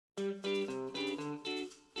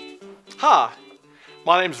Hi,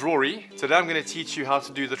 my name's Rory. Today I'm going to teach you how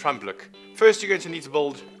to do the Trump look. First, you're going to need to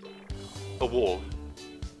build a wall.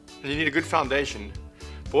 And you need a good foundation.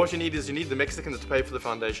 But what you need is you need the Mexicans to pay for the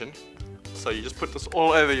foundation. So you just put this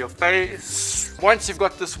all over your face. Once you've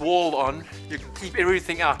got this wall on, you can keep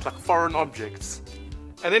everything out like foreign objects.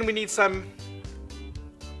 And then we need some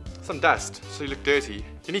dust, so you look dirty.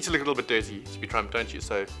 You need to look a little bit dirty to be Trump, don't you?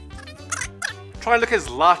 So try and look as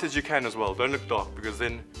light as you can as well. Don't look dark, because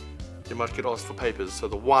then you might get asked for papers. So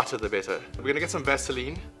the whiter the better. We're gonna get some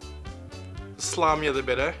Vaseline. The slimier the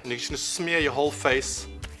better. And you're just gonna smear your whole face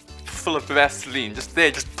full of Vaseline. Just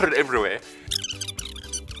there, just put it everywhere.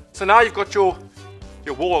 So now you've got your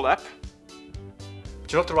wall up.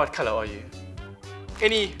 But you're not the right color, are you?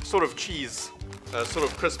 Any sort of cheese, sort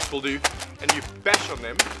of crisp will do. And you bash on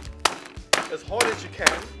them as hard as you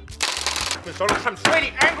can. Because Donald Trump's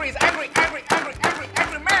really angry. He's angry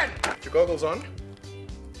man. Put your goggles on.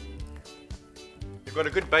 You've got a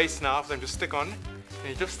good base now for them to stick on. And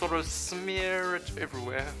you just sort of smear it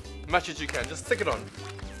everywhere. As much as you can. Just stick it on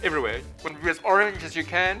everywhere. You want to be as orange as you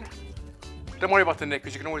can. Don't worry about the neck,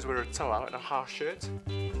 because you can always wear a towel and a half shirt.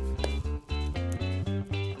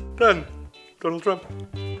 Done. Donald Trump.